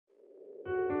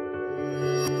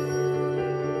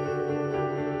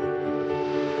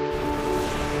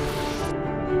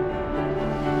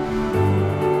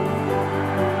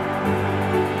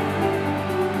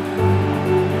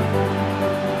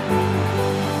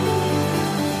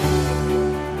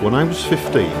When I was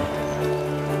 15,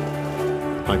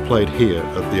 I played here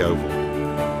at the Oval,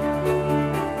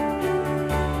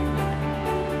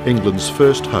 England's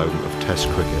first home of Test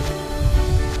cricket.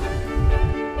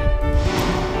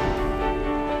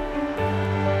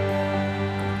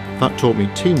 That taught me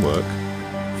teamwork,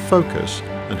 focus,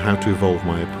 and how to evolve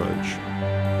my approach.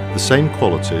 The same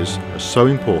qualities are so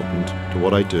important to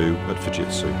what I do at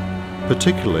Fujitsu,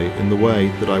 particularly in the way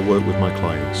that I work with my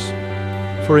clients.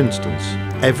 For instance,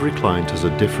 every client has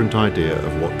a different idea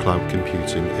of what cloud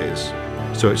computing is.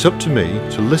 So it's up to me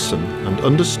to listen and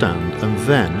understand and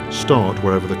then start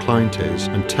wherever the client is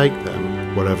and take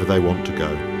them wherever they want to go.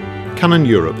 Canon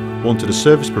Europe wanted a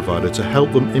service provider to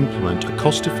help them implement a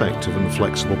cost-effective and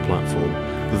flexible platform.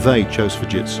 They chose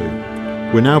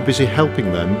Fujitsu. We're now busy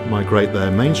helping them migrate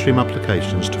their mainstream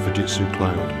applications to Fujitsu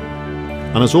Cloud.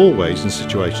 And as always in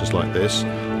situations like this,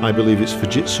 I believe it's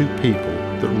Fujitsu people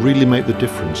that really make the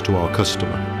difference to our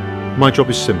customer. My job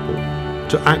is simple: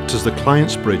 to act as the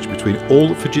client's bridge between all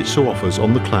that Fujitsu offers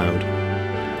on the cloud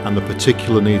and the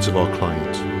particular needs of our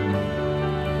client,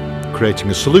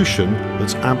 creating a solution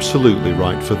that's absolutely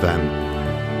right for them.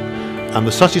 And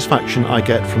the satisfaction I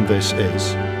get from this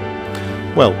is,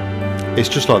 well, it's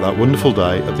just like that wonderful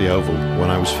day at the Oval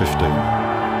when I was 15.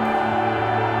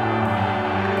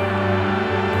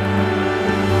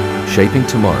 Shaping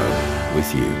tomorrow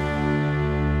with you.